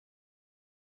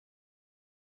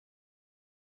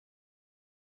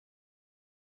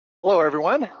Hello,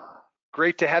 everyone.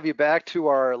 Great to have you back to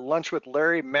our Lunch with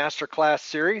Larry Masterclass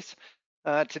series.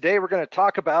 Today, we're going to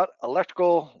talk about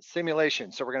electrical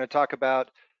simulation. So we're going to talk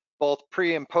about both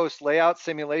pre and post layout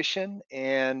simulation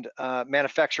and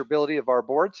manufacturability of our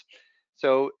boards.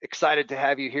 So excited to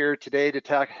have you here today to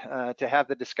talk, to have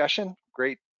the discussion.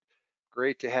 Great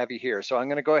to have you here. So I'm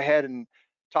going to go ahead and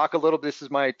talk a little. This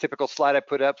is my typical slide I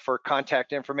put up for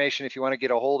contact information. If you want to get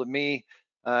a hold of me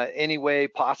any way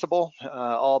possible,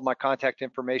 all of my contact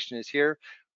information is here.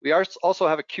 We also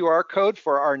have a QR code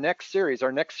for our next series.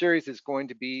 Our next series is going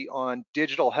to be on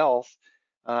digital health.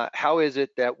 How is it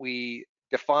that we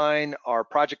define our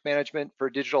project management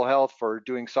for digital health, for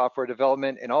doing software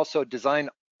development, and also design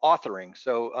authoring,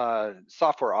 so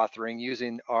software authoring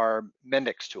using our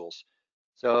Mendix tools.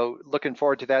 So looking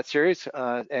forward to that series.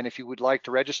 And if you would like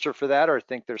to register for that or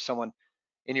think there's someone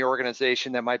in your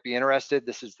organization that might be interested,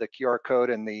 this is the QR code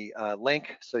and the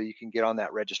link so you can get on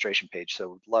that registration page. So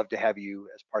we'd love to have you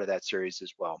as part of that series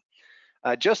as well.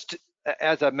 Just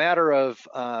as a matter of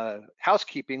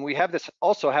housekeeping, we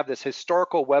also have this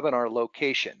historical webinar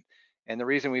location. And the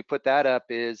reason we put that up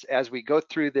is as we go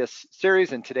through this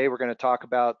series, and today we're going to talk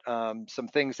about some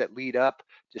things that lead up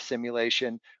to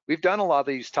simulation. We've done a lot of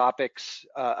these topics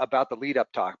about the lead up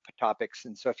topics.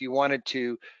 And so if you wanted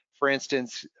to, for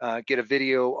instance, get a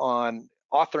video on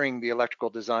authoring the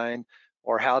electrical design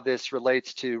or how this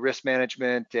relates to risk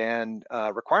management and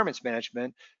requirements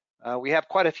management, we have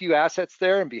quite a few assets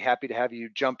there and be happy to have you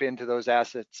jump into those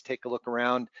assets, take a look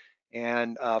around,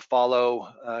 and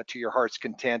follow to your heart's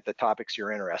content the topics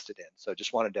you're interested in. So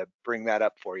just wanted to bring that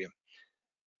up for you.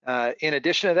 In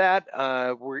addition to that,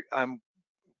 I'm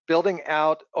building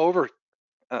out over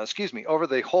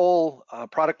the whole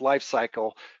product life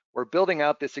cycle. We're building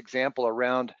out this example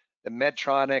around the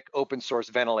Medtronic open source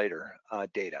ventilator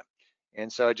data.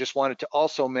 And so I just wanted to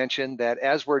also mention that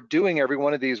as we're doing every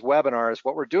one of these webinars,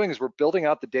 what we're doing is we're building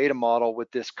out the data model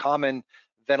with this common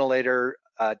ventilator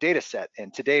data set.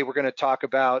 And today we're going to talk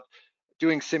about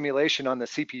doing simulation on the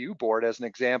CPU board as an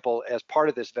example as part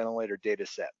of this ventilator data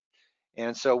set.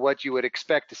 And so what you would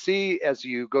expect to see as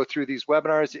you go through these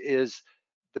webinars is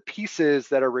the pieces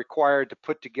that are required to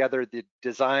put together the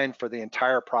design for the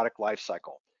entire product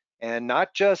lifecycle, and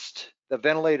not just the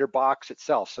ventilator box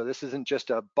itself. So this isn't just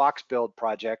a box build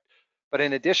project, but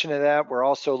in addition to that, we're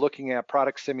also looking at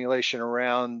product simulation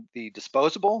around the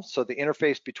disposable, so the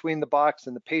interface between the box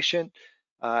and the patient,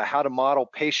 how to model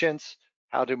patients,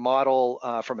 how to model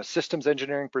from a systems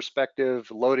engineering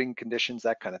perspective, loading conditions,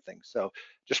 that kind of thing. So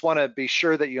just want to be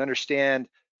sure that you understand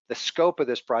the scope of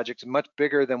this project is much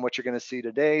bigger than what you're going to see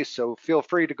today. So feel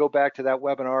free to go back to that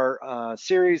webinar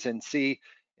series and see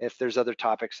if there's other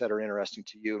topics that are interesting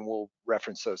to you, and we'll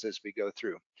reference those as we go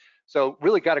through. So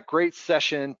really got a great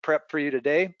session prep for you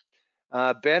today.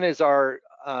 Ben is our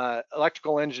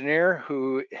electrical engineer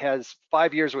who has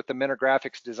 5 years with the Mentor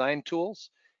Graphics design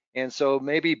tools. And so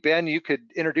maybe, Ben, you could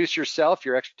introduce yourself,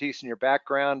 your expertise and your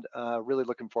background. Really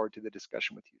looking forward to the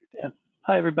discussion with you today. Yeah.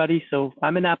 Hi, everybody. So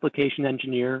I'm an application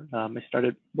engineer. I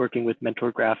started working with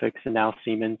Mentor Graphics and now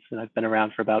Siemens, and I've been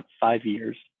around for about 5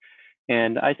 years.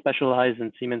 And I specialize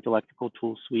in Siemens Electrical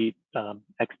Tool Suite,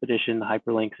 Expedition,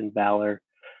 Hyperlinks, and Valor.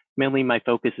 Mainly my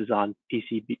focus is on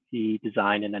PCB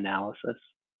design and analysis.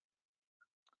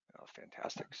 Oh,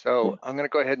 fantastic. So I'm going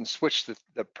to go ahead and switch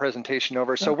the presentation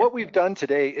over. So what we've done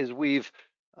today is we've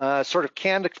sort of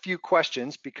canned a few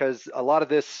questions because a lot of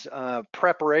this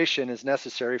preparation is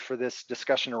necessary for this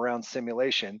discussion around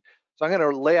simulation. So I'm going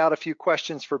to lay out a few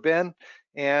questions for Ben,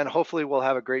 and hopefully we'll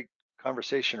have a great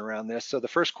conversation around this. So the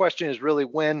first question is really,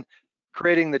 when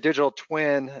creating the digital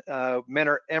twin,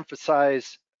 Mentor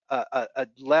emphasize a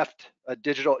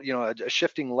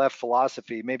shifting left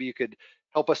philosophy. Maybe you could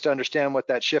help us to understand what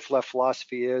that shift left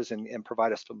philosophy is and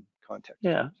provide us some context.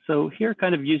 Yeah, so here,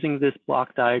 kind of using this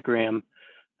block diagram,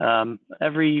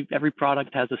 every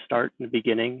product has a start and a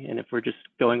beginning, and if we're just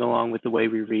going along with the way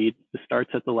we read, the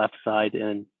start's at the left side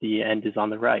and the end is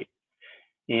on the right.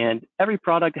 And every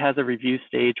product has a review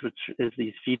stage, which is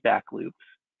these feedback loops.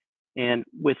 And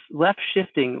with left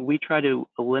shifting, we try to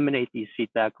eliminate these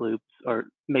feedback loops or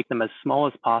make them as small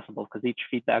as possible, because each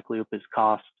feedback loop is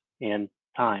cost and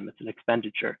time. It's an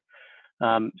expenditure.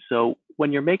 So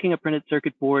when you're making a printed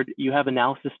circuit board, you have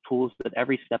analysis tools at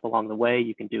every step along the way.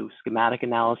 You can do schematic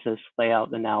analysis,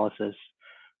 layout analysis.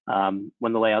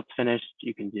 When the layout's finished,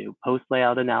 you can do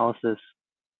post-layout analysis.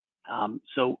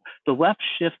 So the left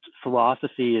shift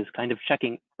philosophy is kind of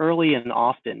checking early and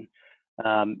often,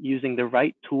 using the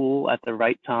right tool at the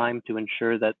right time to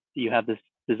ensure that you have this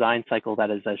design cycle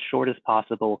that is as short as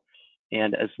possible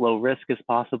and as low risk as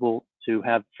possible to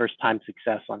have first-time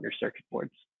success on your circuit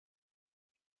boards.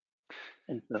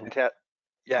 And so, Yeah,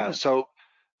 yeah,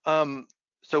 um,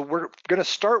 so we're going to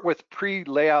start with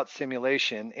pre-layout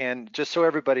simulation, and just so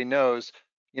everybody knows,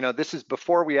 this is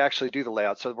before we actually do the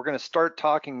layout. So we're going to start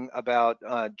talking about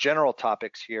general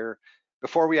topics here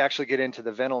before we actually get into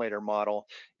the ventilator model.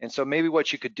 And so maybe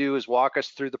what you could do is walk us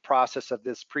through the process of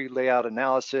this pre-layout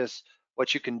analysis,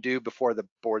 what you can do before the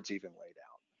board's even laid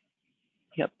out.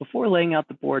 yeah. Before laying out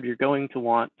the board, you're going to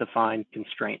want to find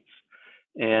constraints.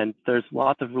 And there's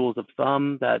lots of rules of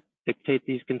thumb that dictate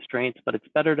these constraints, but it's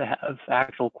better to have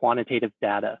actual quantitative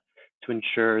data to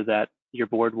ensure that your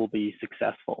board will be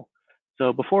successful.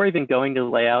 So before even going to the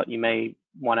layout, you may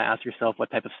want to ask yourself,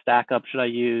 what type of stack up should I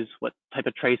use? What type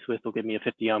of trace width will give me a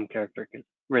 50 ohm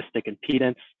characteristic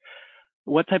impedance?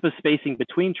 What type of spacing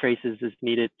between traces is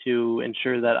needed to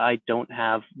ensure that I don't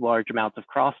have large amounts of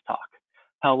crosstalk?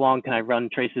 How long can I run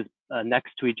traces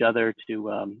next to each other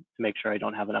to make sure I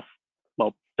don't have enough,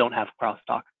 well, don't have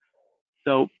crosstalk?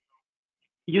 So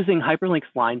using Hyperlink's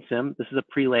line sim, this is a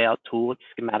pre-layout tool. It's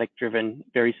schematic driven,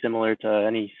 very similar to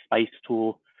any SPICE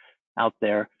tool out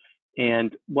there.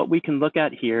 And what we can look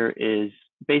at here is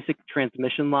basic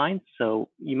transmission lines. So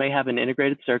you may have an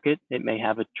integrated circuit. It may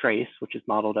have a trace, which is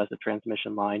modeled as a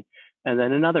transmission line, and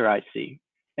then another IC.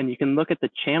 And you can look at the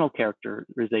channel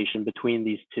characterization between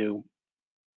these two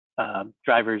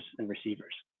drivers and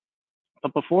receivers.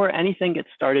 But before anything gets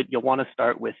started, you'll want to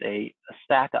start with a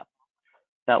stack up.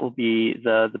 That will be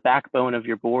the backbone of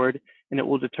your board, and it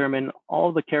will determine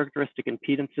all the characteristic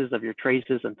impedances of your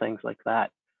traces and things like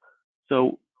that.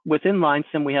 So within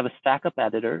LineSim, we have a stack up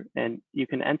editor, and you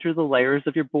can enter the layers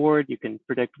of your board. You can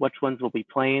predict which ones will be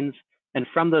planes. And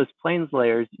from those planes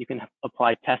layers, you can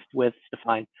apply test widths to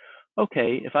find,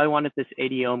 okay, if I wanted this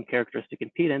 80 ohm characteristic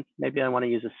impedance, maybe I want to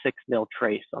use a 6 mil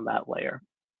trace on that layer.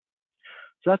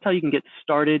 So that's how you can get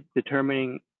started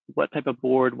determining what type of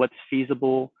board, what's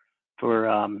feasible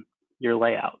for your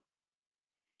layout.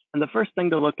 And the first thing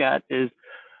to look at is,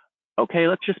 okay,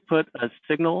 let's just put a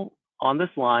signal on this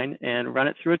line and run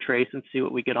it through a trace and see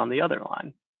what we get on the other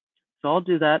line. So I'll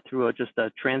do that through just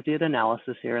a transient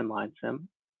analysis here in LineSim.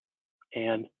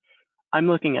 And I'm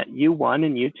looking at U1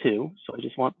 and U2. So I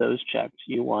just want those checked,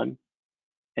 U1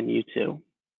 and U2.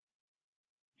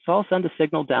 So I'll send a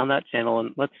signal down that channel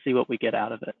and let's see what we get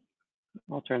out of it.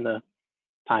 I'll turn the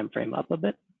time frame up a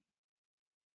bit.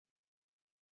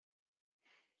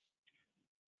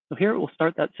 So here we'll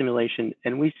start that simulation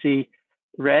and we see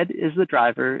red is the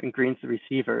driver and green's the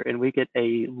receiver, and we get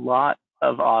a lot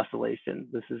of oscillation.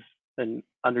 This is an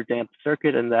underdamped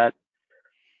circuit, and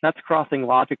that's crossing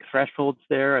logic thresholds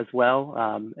there as well.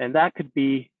 And that could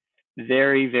be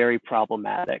very, very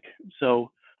problematic.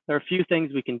 So there are a few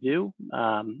things we can do.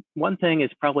 One thing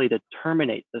is probably to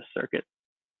terminate this circuit.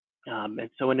 And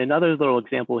so in another little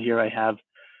example here I have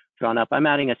drawn up, I'm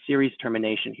adding a series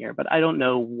termination here, but I don't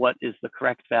know what is the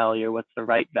correct value or what's the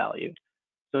right value.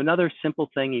 So another simple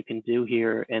thing you can do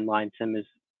here in LineSim is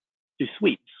do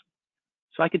sweeps.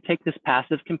 So I could take this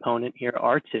passive component here,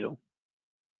 R2,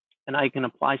 and I can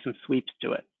apply some sweeps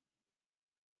to it.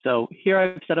 So here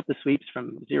I've set up the sweeps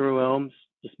from 0 ohms,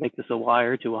 just make this a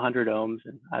wire, to 100 ohms,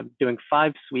 and I'm doing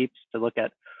 5 sweeps to look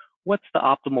at what's the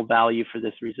optimal value for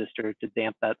this resistor to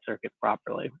damp that circuit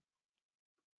properly.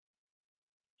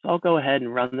 So I'll go ahead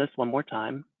and run this one more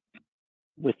time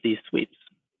with these sweeps.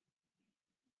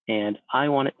 And I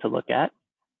want it to look at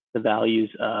the values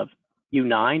of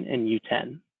U9 and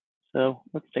U10. So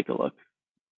let's take a look.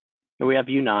 Here we have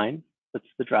U9, that's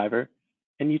the driver,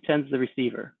 and U10 is the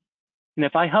receiver. And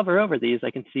if I hover over these,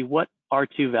 I can see what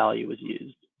R2 value was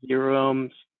used. 0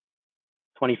 ohms,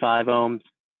 25 ohms,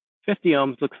 50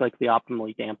 ohms looks like the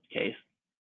optimally damped case.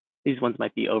 These ones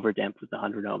might be over damped with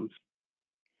 100 ohms.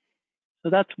 So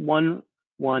that's one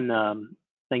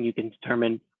thing you can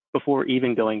determine before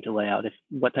even going to layout, if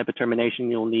what type of termination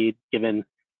you'll need given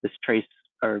this trace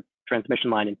or transmission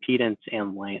line impedance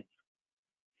and length.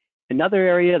 Another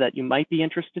area that you might be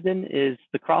interested in is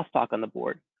the crosstalk on the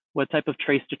board. What type of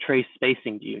trace-to-trace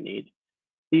spacing do you need?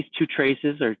 These two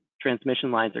traces or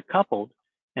transmission lines are coupled,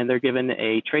 and they're given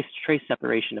a trace-to-trace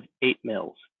separation of 8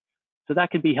 mils. So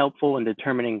that could be helpful in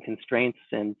determining constraints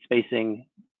and spacing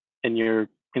in your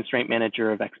constraint manager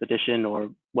of Expedition or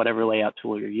whatever layout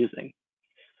tool you're using.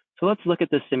 So let's look at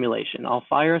this simulation. I'll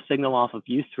fire a signal off of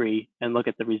U3 and look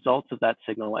at the results of that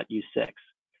signal at U6.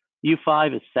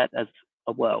 U5 is set as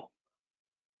a low.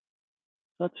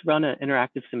 Let's run an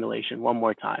interactive simulation one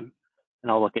more time.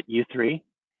 And I'll look at U3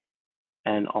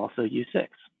 and also U6.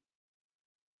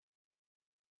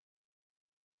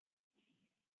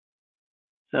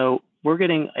 So we're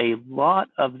getting a lot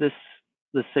of the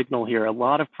signal here, a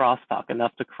lot of crosstalk,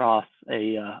 enough to cross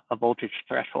a voltage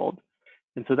threshold.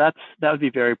 And so that would be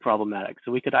very problematic.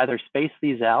 So we could either space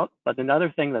these out, but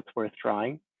another thing that's worth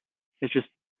trying is just,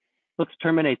 let's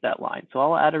terminate that line. So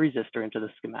I'll add a resistor into the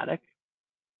schematic.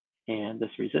 And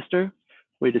this resistor,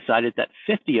 we decided that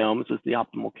 50 ohms was the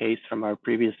optimal case from our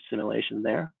previous simulation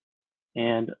there.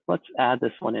 And let's add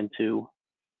this one into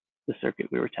the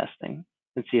circuit we were testing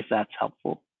and see if that's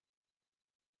helpful.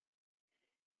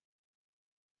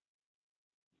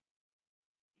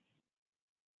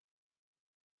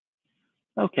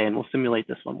 Okay, and we'll simulate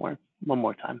this one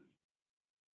more time.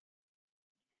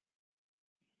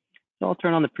 So I'll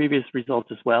turn on the previous results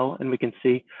as well, and we can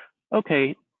see,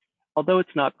 okay, although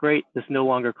it's not great, this no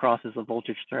longer crosses the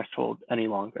voltage threshold any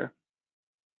longer.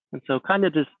 And so kind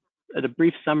of just at a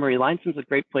brief summary, LineSim's a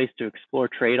great place to explore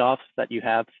trade-offs that you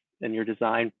have in your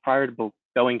design prior to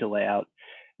going to layout.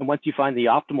 And once you find the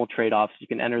optimal trade-offs, you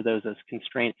can enter those as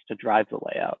constraints to drive the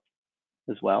layout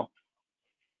as well.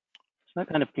 So that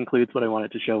kind of concludes what I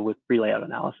wanted to show with pre-layout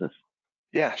analysis.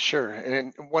 Yeah, sure.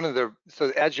 And so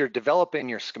as you're developing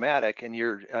your schematic and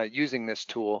you're using this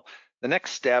tool, the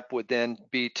next step would then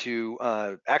be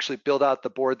to actually build out the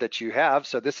board that you have.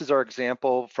 So this is our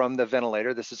example from the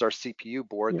ventilator. This is our CPU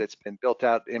board that's been built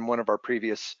out in one of our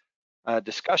previous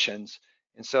discussions.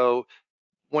 And so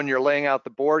when you're laying out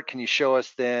the board, can you show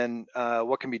us then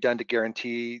what can be done to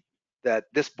guarantee that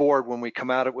this board, when we come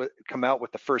out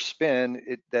with the first spin,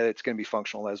 that it's going to be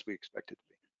functional as we expect it to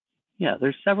be? Yeah,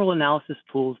 there's several analysis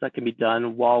tools that can be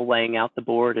done while laying out the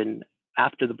board and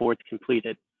after the board's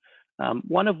completed.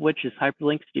 One of which is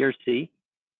Hyperlink's DRC.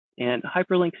 And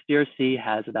Hyperlink's DRC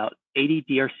has about 80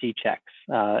 DRC checks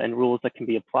and rules that can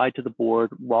be applied to the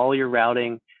board while you're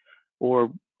routing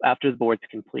or after the board's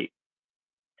complete.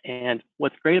 And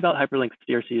what's great about Hyperlink's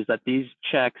DRC is that these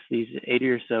checks, these 80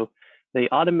 or so, they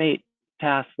automate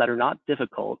tasks that are not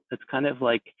difficult. It's kind of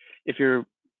like if you're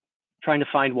trying to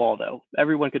find Waldo.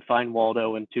 Everyone could find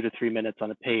Waldo in 2 to 3 minutes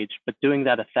on a page, but doing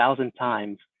that 1,000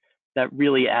 times, that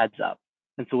really adds up.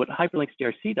 And so what Hyperlink's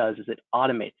DRC does is it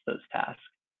automates those tasks.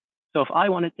 So if I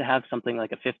wanted to have something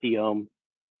like a 50 ohm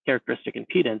characteristic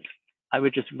impedance, I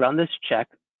would just run this check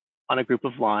on a group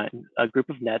of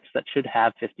nets that should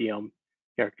have 50 ohm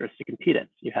characteristic impedance.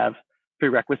 You have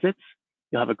prerequisites,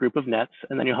 you'll have a group of nets,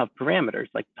 and then you'll have parameters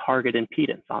like target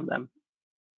impedance on them.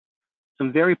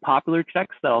 Some very popular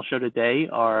checks that I'll show today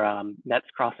are nets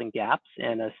crossing gaps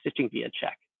and a stitching via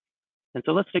check. And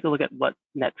so let's take a look at what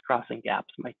nets crossing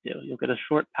gaps might do. You'll get a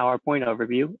short PowerPoint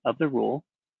overview of the rule.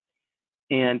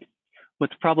 And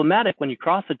what's problematic when you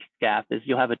cross a gap is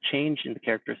you'll have a change in the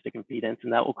characteristic impedance,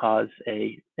 and that will cause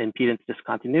an impedance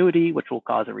discontinuity, which will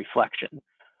cause a reflection.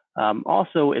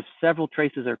 Also, if several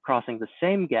traces are crossing the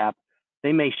same gap,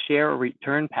 they may share a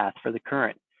return path for the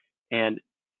current. And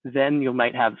then you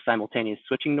might have simultaneous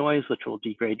switching noise, which will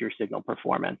degrade your signal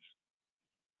performance.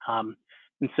 And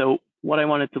so what I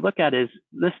wanted to look at is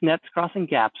this nets crossing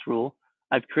gaps rule.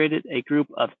 I've created a group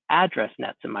of address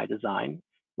nets in my design,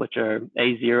 which are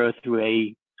A0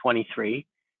 through A23.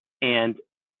 And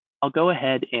I'll go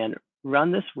ahead and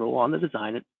run this rule on the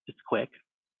design. It's quick,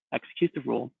 execute the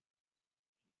rule.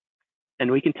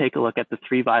 And we can take a look at the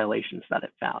 3 violations that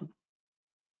it found.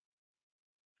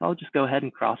 I'll just go ahead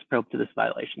and cross probe to this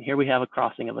violation. Here we have a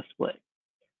crossing of a split.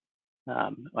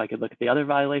 I could look at the other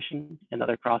violation,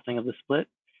 another crossing of the split.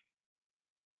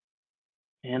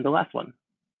 And the last one,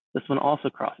 this one also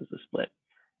crosses the split.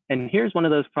 And here's one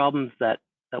of those problems that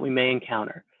we may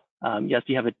encounter. Yes,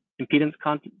 you have an impedance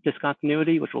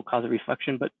discontinuity, which will cause a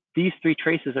reflection, but these 3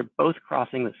 traces are both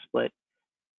crossing the split.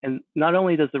 And not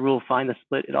only does the rule find the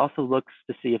split, it also looks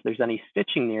to see if there's any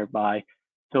stitching nearby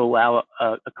to allow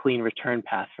a clean return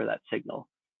path for that signal.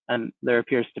 And there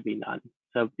appears to be none.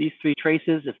 So these 3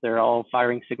 traces, if they're all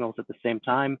firing signals at the same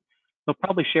time, they'll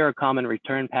probably share a common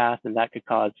return path, and that could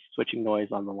cause switching noise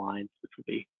on the lines, which will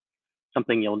be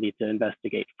something you'll need to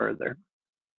investigate further.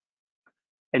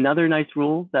 Another nice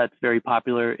rule that's very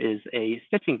popular is a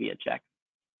stitching via check.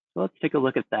 So let's take a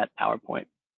look at that PowerPoint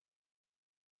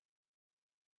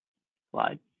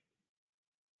slide.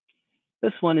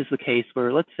 This one is the case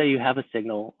where, let's say you have a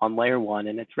signal on layer 1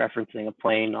 and it's referencing a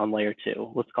plane on layer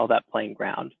 2. Let's call that plane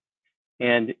ground.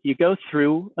 And you go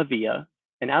through a via,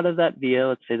 and out of that via,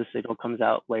 let's say the signal comes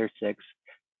out layer 6,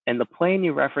 and the plane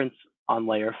you reference on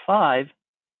layer 5,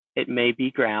 it may be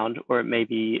ground or it may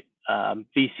be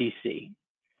VCC.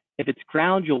 If it's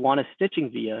ground, you'll want a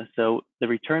stitching via, so the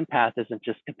return path isn't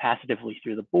just capacitively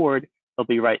through the board, it'll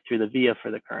be right through the via for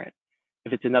the current.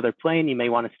 If it's another plane, you may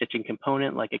want a stitching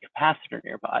component like a capacitor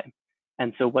nearby.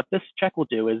 And so what this check will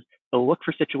do is it'll look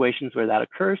for situations where that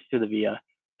occurs through the via,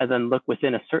 and then look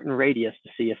within a certain radius to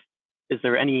see if is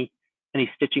there any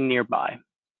stitching nearby.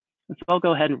 And so I'll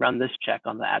go ahead and run this check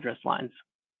on the address lines.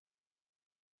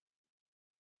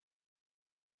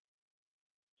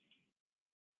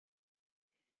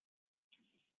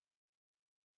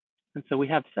 And so we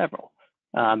have several.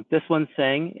 This one's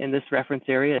saying in this reference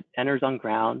area, it enters on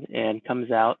ground and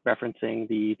comes out referencing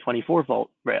the 24-volt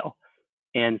rail.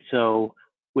 And so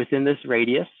within this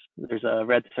radius, there's a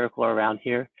red circle around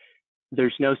here.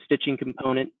 There's no stitching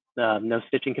component, no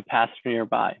stitching capacitor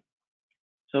nearby.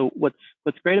 So what's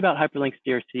great about Hyperlinks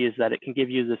DRC is that it can give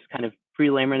you this kind of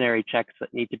preliminary checks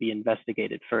that need to be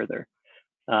investigated further,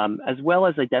 as well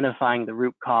as identifying the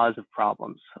root cause of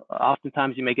problems.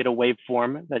 Oftentimes you may get a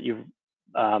waveform that you've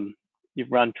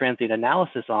run transient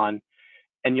analysis on,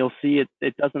 and you'll see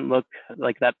it doesn't look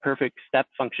like that perfect step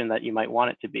function that you might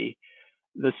want it to be.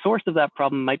 The source of that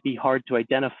problem might be hard to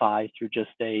identify through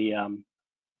just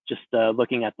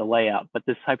looking at the layout, but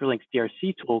this Hyperlinks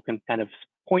DRC tool can kind of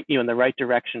point you in the right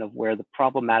direction of where the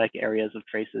problematic areas of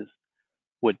traces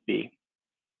would be.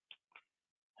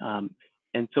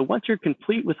 And so once you're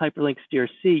complete with Hyperlinks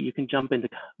DRC, you can jump into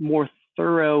more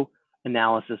thorough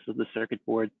analysis of the circuit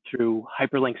board through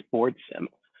Hyperlinks Board Sim.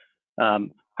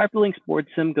 Hyperlinks Board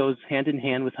Sim goes hand in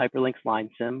hand with Hyperlinks Line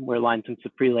Sim, where Line Sim's a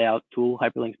pre-layout tool.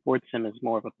 Hyperlinks Board Sim is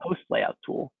more of a post-layout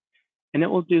tool. And it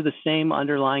will do the same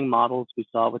underlying models we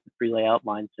saw with the pre-layout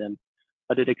Line Sim,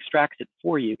 but it extracts it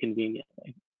for you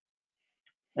conveniently.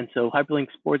 And so Hyperlinks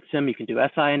Board Sim, you can do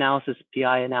SI analysis,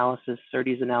 PI analysis,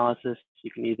 SerDes analysis.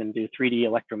 You can even do 3D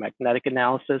electromagnetic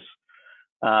analysis.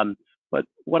 But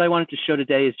what I wanted to show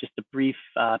today is just a brief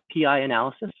PI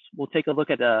analysis. We'll take a look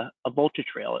at a voltage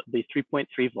rail. It'll be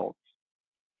 3.3 volts.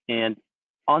 And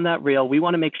on that rail, we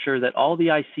want to make sure that all the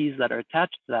ICs that are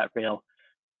attached to that rail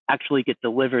actually get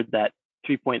delivered that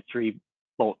 3.3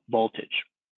 volt voltage.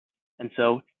 And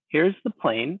so here's the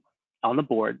plane on the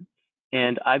board.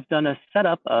 And I've done a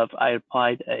setup of, I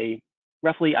applied a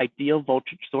roughly ideal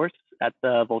voltage source at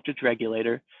the voltage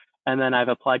regulator. And then I've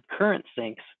applied current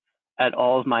sinks at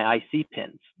all of my IC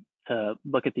pins to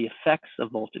look at the effects of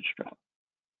voltage drop.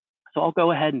 So I'll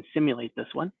go ahead and simulate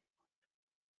this one.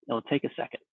 It'll take a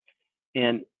second.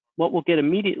 And what we'll get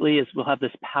immediately is we'll have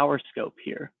this power scope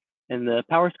here. In the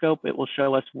power scope, it will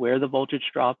show us where the voltage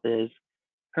drop is.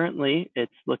 Currently,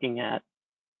 it's looking at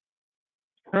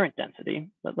current density,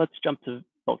 but let's jump to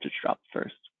voltage drop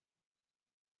first.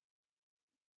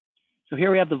 So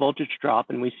here we have the voltage drop,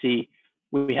 and we see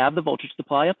we have the voltage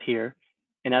supply up here.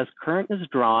 And as current is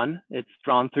drawn, it's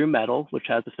drawn through metal, which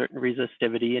has a certain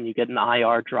resistivity, and you get an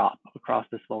IR drop across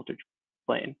this voltage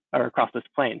plane, or across this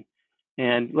plane.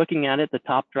 And looking at it, the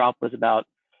top drop was about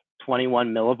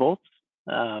 21 millivolts.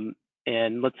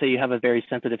 And let's say you have a very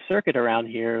sensitive circuit around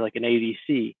here, like an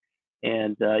ADC,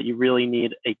 and you really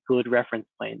need a good reference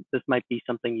plane. This might be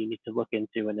something you need to look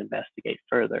into and investigate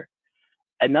further.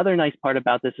 Another nice part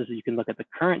about this is you can look at the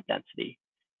current density.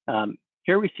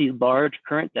 Here we see large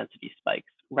current density spikes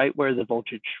right where the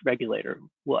voltage regulator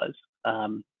was.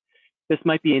 This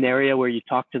might be an area where you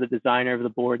talk to the designer of the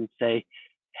board and say,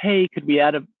 hey, could we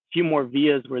add a few more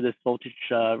vias where this voltage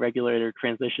regulator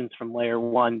transitions from layer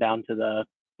 1 down to the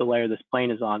layer this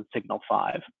plane is on, signal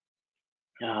 5.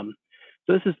 So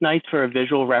this is nice for a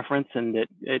visual reference, and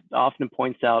it often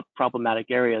points out problematic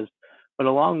areas. But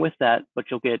along with that, what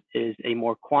you'll get is a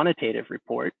more quantitative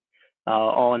report,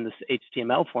 all in this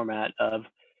HTML format of,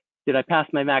 did I pass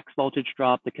my max voltage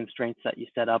drop, the constraints that you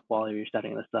set up while you're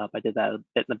setting this up? I did that a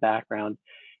bit in the background.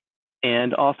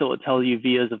 And also it'll tell you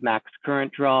vias of max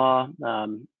current draw,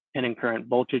 pin and current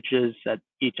voltages at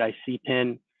each IC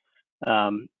pin.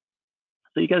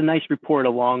 So you get a nice report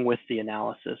along with the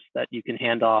analysis that you can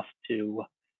hand off to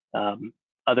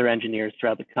other engineers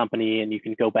throughout the company, and you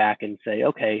can go back and say,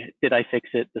 okay, did I fix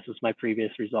it? This was my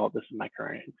previous result. This is my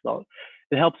current result.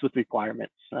 It helps with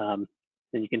requirements, and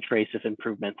you can trace if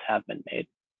improvements have been made.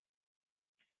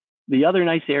 The other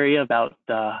nice area about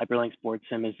Hyperlinks Board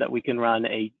Sim is that we can run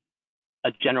a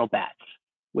general batch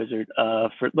wizard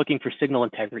for looking for signal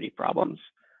integrity problems.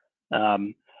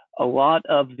 A lot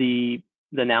of the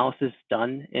analysis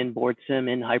done in Board Sim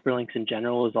in Hyperlinks in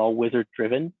general is all wizard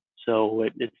driven. So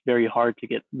it's very hard to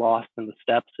get lost in the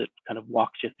steps. It kind of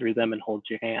walks you through them and holds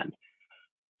your hand.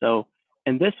 So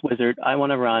in this wizard, I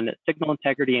want to run signal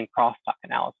integrity and crosstalk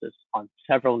analysis on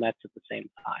several nets at the same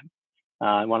time.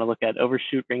 I want to look at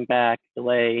overshoot, ringback,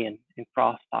 delay, and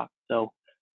crosstalk. So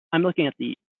I'm looking at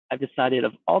I've decided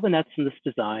of all the nets in this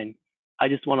design, I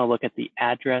just want to look at the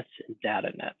address and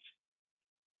data nets.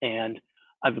 And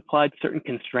I've applied certain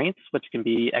constraints, which can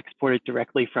be exported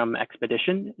directly from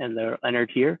Expedition, and they're entered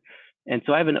here. And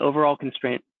so I have an overall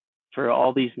constraint for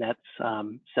all these nets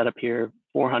set up here.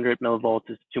 400 millivolts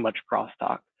is too much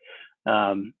crosstalk.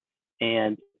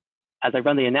 And as I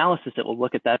run the analysis, it will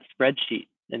look at that spreadsheet,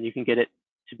 and you can get it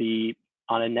to be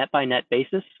on a net by net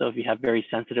basis. So if you have very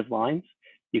sensitive lines,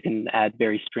 you can add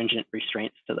very stringent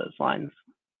restraints to those lines.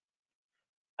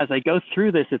 As I go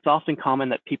through this, it's often common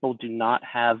that people do not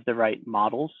have the right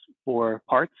models for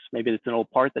parts. Maybe it's an old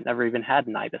part that never even had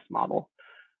an IBIS model.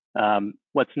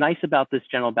 What's nice about this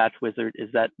general batch wizard is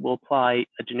that we'll apply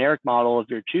a generic model of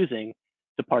your choosing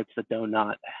to parts that do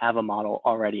not have a model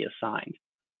already assigned.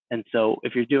 And so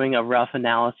if you're doing a rough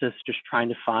analysis, just trying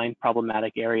to find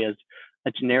problematic areas,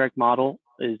 a generic model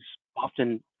is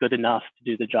often good enough to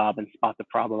do the job and spot the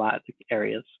problematic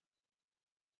areas.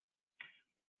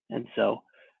 And so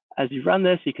as you run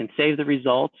this, you can save the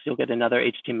results. You'll get another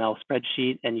HTML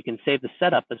spreadsheet, and you can save the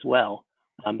setup as well.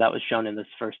 That was shown in this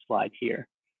first slide here.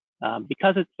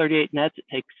 Because it's 38 nets, it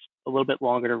takes a little bit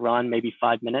longer to run, maybe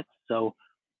 5 minutes. So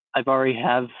I've already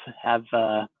have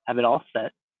it all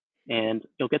set, and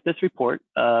you'll get this report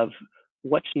of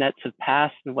which nets have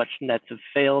passed and which nets have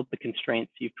failed the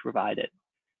constraints you've provided.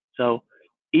 So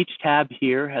each tab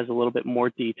here has a little bit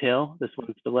more detail. This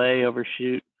one's delay,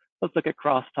 overshoot. Let's look at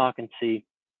crosstalk and see,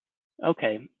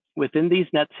 okay, within these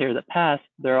nets here that passed,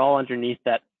 they're all underneath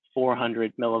that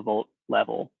 400 millivolt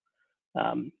level,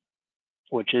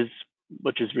 which is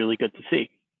really good to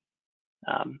see.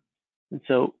 And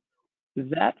so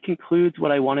that concludes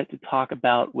what I wanted to talk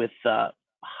about with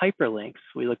hyperlinks.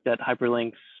 We looked at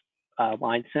hyperlinks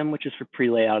line sim, which is for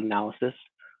pre-layout analysis,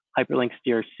 hyperlinks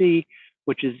DRC,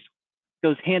 which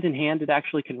goes hand in hand. It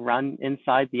actually can run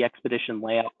inside the Expedition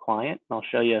layout client. I'll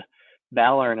show you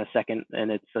Valor in a second,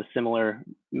 and it's a similar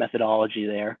methodology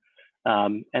there.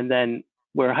 And then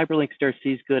where hyperlinks DRC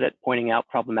is good at pointing out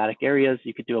problematic areas,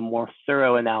 you could do a more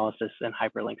thorough analysis in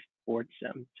hyperlinks board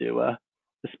sim to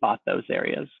spot those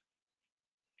areas.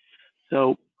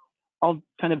 So I'll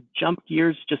kind of jump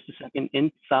gears just a second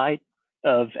inside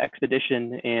of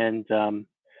Expedition, and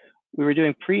we were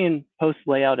doing pre and post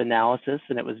layout analysis,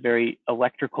 and it was very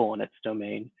electrical in its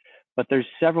domain. But there's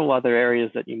several other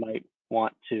areas that you might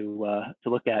want to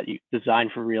look at. You design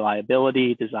for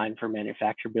reliability, design for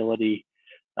manufacturability.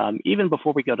 Even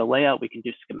before we go to layout, we can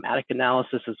do schematic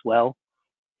analysis as well.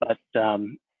 But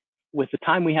with the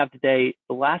time we have today,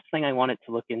 the last thing I wanted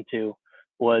to look into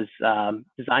was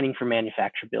designing for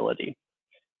manufacturability.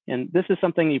 And this is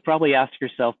something you probably ask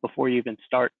yourself before you even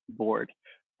start the board.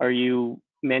 Are you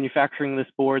manufacturing this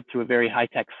board through a very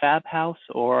high-tech fab house,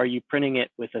 or are you printing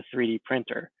it with a 3D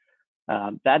printer?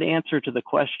 That answer to the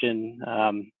question,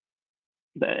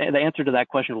 the answer to that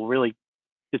question will really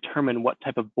determine what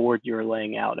type of board you're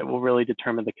laying out. It will really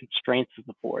determine the constraints of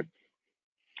the board.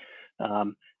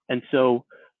 And so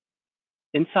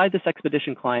inside this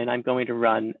Expedition client, I'm going to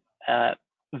run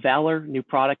Valor New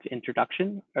Product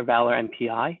Introduction, or Valor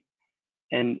MPI.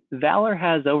 And Valor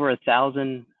has over a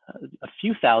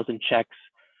few thousand checks,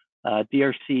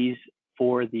 DRCs,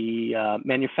 for the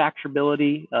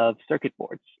manufacturability of circuit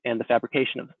boards and the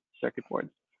fabrication of circuit boards.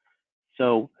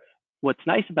 So what's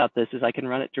nice about this is I can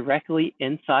run it directly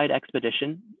inside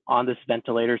Expedition on this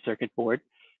ventilator circuit board.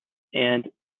 And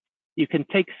you can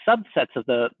take subsets of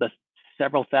the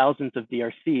several thousands of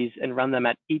DRCs and run them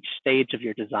at each stage of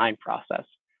your design process.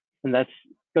 And that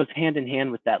goes hand in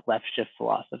hand with that left shift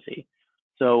philosophy.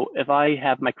 So if I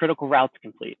have my critical routes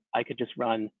complete, I could just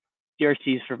run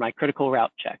DRCs for my critical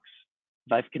route checks.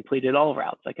 If I've completed all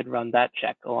routes, I could run that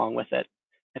check along with it.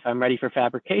 If I'm ready for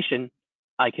fabrication,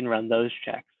 I can run those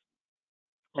checks.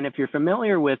 And if you're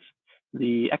familiar with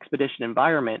the Expedition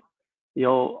environment,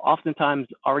 you'll oftentimes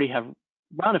already have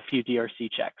run a few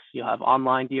DRC checks. You'll have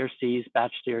online DRCs,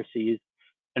 batch DRCs,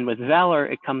 and with Valor,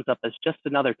 it comes up as just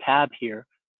another tab here.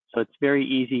 So it's very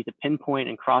easy to pinpoint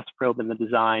and cross-probe in the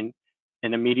design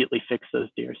and immediately fix those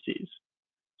DRCs.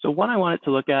 So one I wanted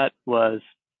to look at was,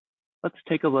 let's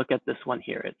take a look at this one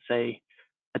here. It's a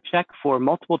check for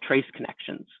multiple trace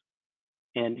connections.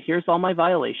 And here's all my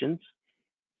violations.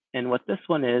 And what this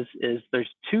one is there's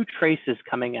 2 traces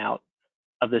coming out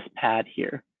of this pad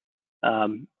here,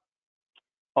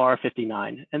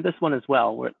 R59, and this one as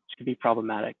well, which could be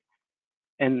problematic.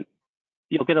 And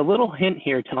you'll get a little hint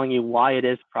here telling you why it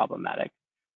is problematic.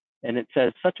 And it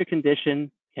says such a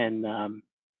condition can,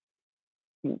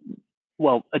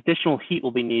 well, additional heat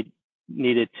will be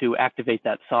needed to activate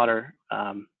that solder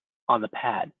on the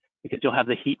pad, because you'll have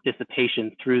the heat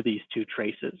dissipation through these 2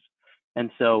 traces. And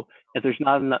so if there's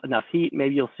not enough heat,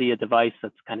 maybe you'll see a device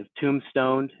that's kind of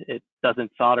tombstoned. It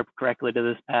doesn't solder correctly to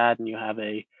this pad, and you have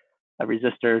a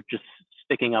resistor just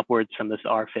sticking upwards from this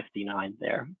R59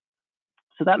 there.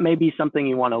 So that may be something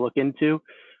you want to look into,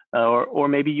 or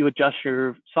maybe you adjust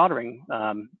your soldering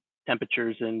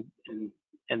temperatures in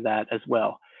that as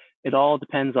well. It all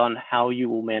depends on how you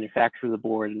will manufacture the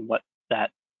board and what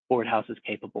that board house is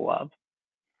capable of.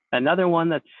 Another one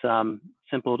that's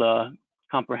simple to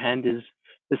comprehend is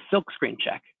the silkscreen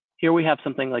check. Here we have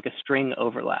something like a string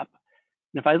overlap.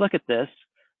 And if I look at this,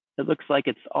 it looks like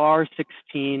it's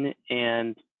R16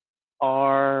 and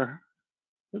R20.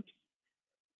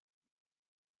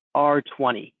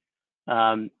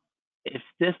 If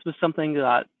this was something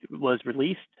that was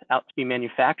released out to be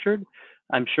manufactured,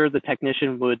 I'm sure the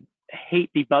technician would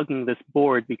hate debugging this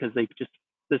board because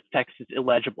this text is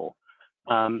illegible.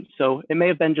 So it may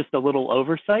have been just a little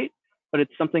oversight, but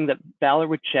it's something that Valor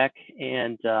would check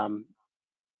and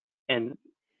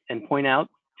point out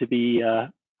to be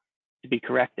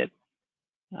corrected.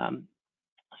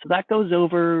 So that goes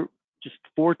over just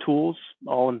 4 tools,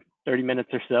 all in 30 minutes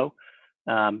or so.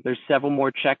 There's several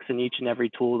more checks in each and every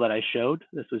tool that I showed.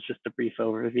 This was just a brief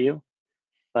overview.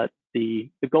 But the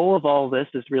goal of all of this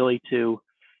is really to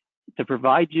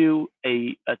provide you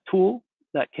a tool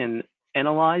that can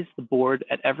analyze the board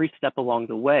at every step along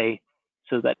the way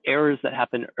so that errors that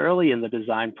happen early in the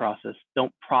design process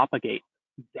don't propagate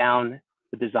down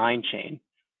the design chain.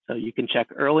 So you can check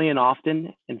early and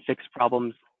often and fix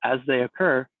problems as they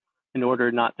occur in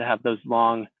order not to have those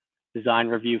long design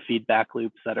review feedback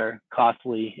loops that are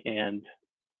costly and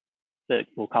that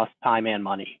will cost time and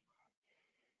money.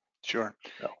 Sure.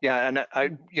 So. Yeah,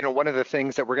 and one of the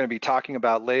things that we're going to be talking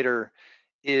about later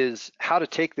is how to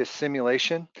take this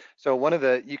simulation. So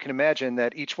you can imagine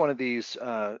that each one of these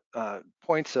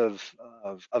points of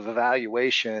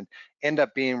evaluation end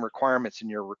up being requirements in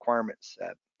your requirement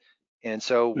set. And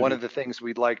so one of the things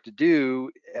we'd like to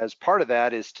do as part of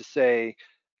that is to say,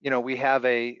 we have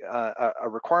a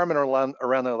requirement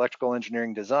around the electrical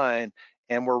engineering design,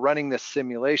 and we're running this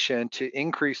simulation to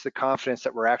increase the confidence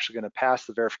that we're actually going to pass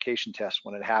the verification test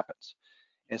when it happens.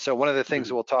 And so one of the things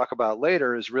that we'll talk about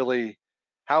later is really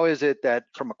how is it that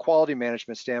from a quality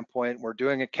management standpoint, we're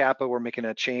doing a CAPA, we're making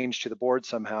a change to the board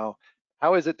somehow.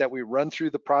 How is it that we run through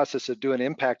the process of doing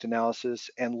impact analysis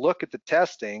and look at the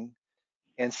testing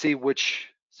and see which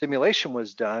simulation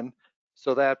was done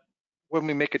so that when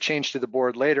we make a change to the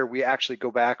board later, we actually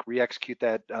go back, re-execute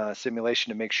that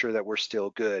simulation to make sure that we're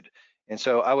still good. And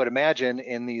so I would imagine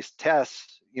in these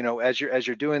tests, as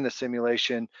you're doing the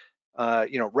simulation,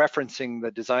 referencing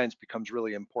the designs becomes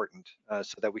really important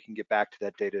so that we can get back to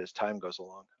that data as time goes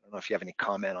along. I don't know if you have any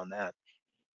comment on that.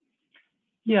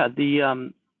 Yeah,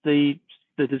 the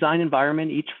design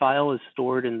environment, each file is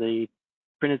stored in the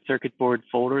printed circuit board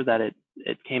folder that it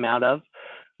came out of.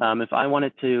 If I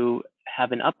wanted to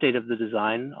have an update of the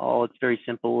design, it's very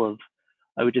simple.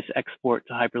 I would just export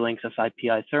to Hyperlinks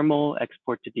SIPI thermal,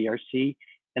 export to DRC,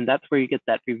 and that's where you get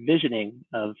that revisioning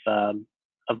of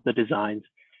the designs,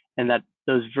 and that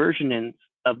those versionings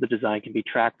of the design can be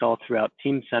tracked all throughout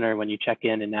Team Center when you check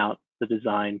in and out the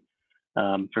design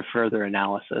for further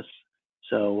analysis.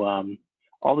 So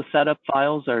all the setup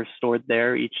files are stored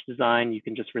there. Each design, you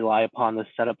can just rely upon the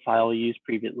setup file you used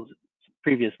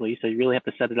previously. So you really have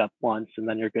to set it up once, and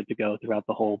then you're good to go throughout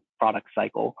the whole product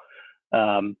cycle.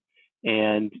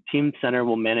 And Team Center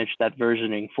will manage that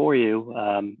versioning for you,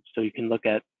 so you can look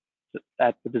at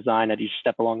the design at each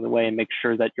step along the way and make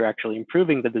sure that you're actually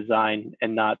improving the design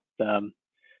and not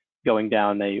going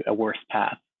down a worse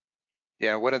path.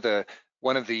 Yeah, one of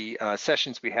the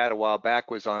sessions we had a while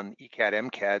back was on ECAD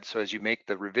MCAD. So as you make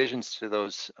the revisions to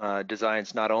those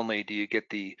designs, not only do you get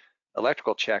the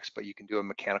electrical checks, but you can do a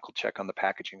mechanical check on the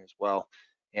packaging as well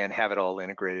and have it all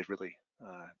integrated. Really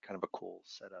kind of a cool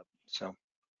setup. So,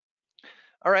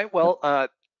 all right, well,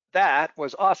 that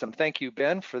was awesome. Thank you,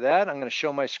 Ben, for that. I'm going to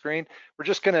show my screen. We're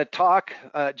just going to talk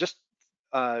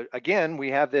again,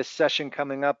 we have this session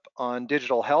coming up on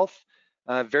digital health.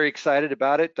 Very excited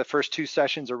about it. The first 2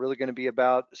 sessions are really going to be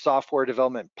about software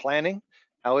development planning.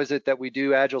 How is it that we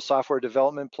do agile software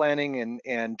development planning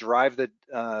and drive the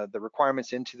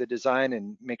requirements into the design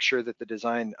and make sure that the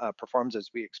design performs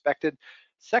as we expected.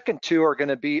 Second 2 are going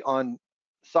to be on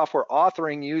software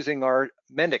authoring using our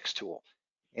Mendix tool.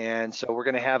 And so we're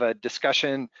going to have a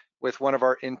discussion with one of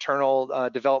our internal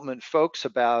development folks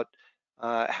about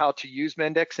how to use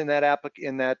Mendix in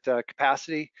that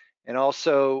capacity. And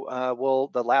also,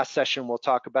 the last session we'll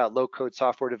talk about low-code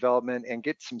software development and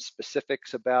get some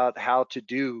specifics about how to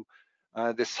do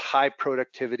this high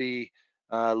productivity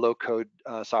low-code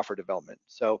software development.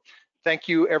 So thank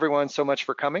you everyone so much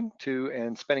for coming to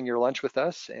and spending your lunch with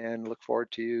us, and look forward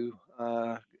to you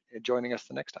joining us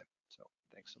the next time. So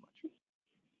thanks so much.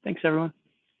 Thanks everyone.